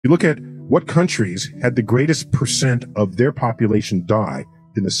You look at what countries had the greatest percent of their population die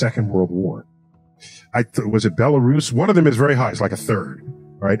in the Second World War. Was it Belarus? One of them is very high. It's like a third,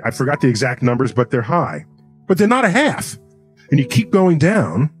 right? I forgot the exact numbers, but they're high. But they're not a half. And you keep going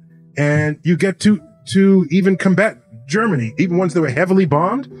down, and you get to even combat Germany, even ones that were heavily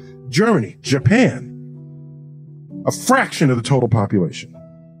bombed. Germany, Japan, a fraction of the total population.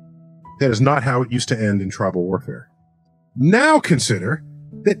 That is not how it used to end in tribal warfare. Now consider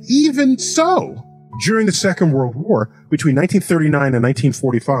that even so, during the Second World War, between 1939 and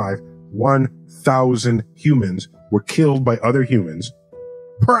 1945, 1,000 humans were killed by other humans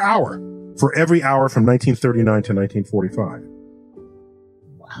per hour for every hour from 1939 to 1945.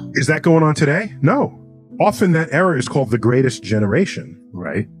 Wow. Is that going on today? No. Often that era is called the greatest generation,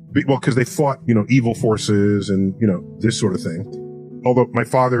 right? Well, because they fought, evil forces and, this sort of thing. Although my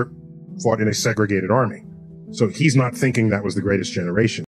father fought in a segregated army. So he's not thinking that was the greatest generation.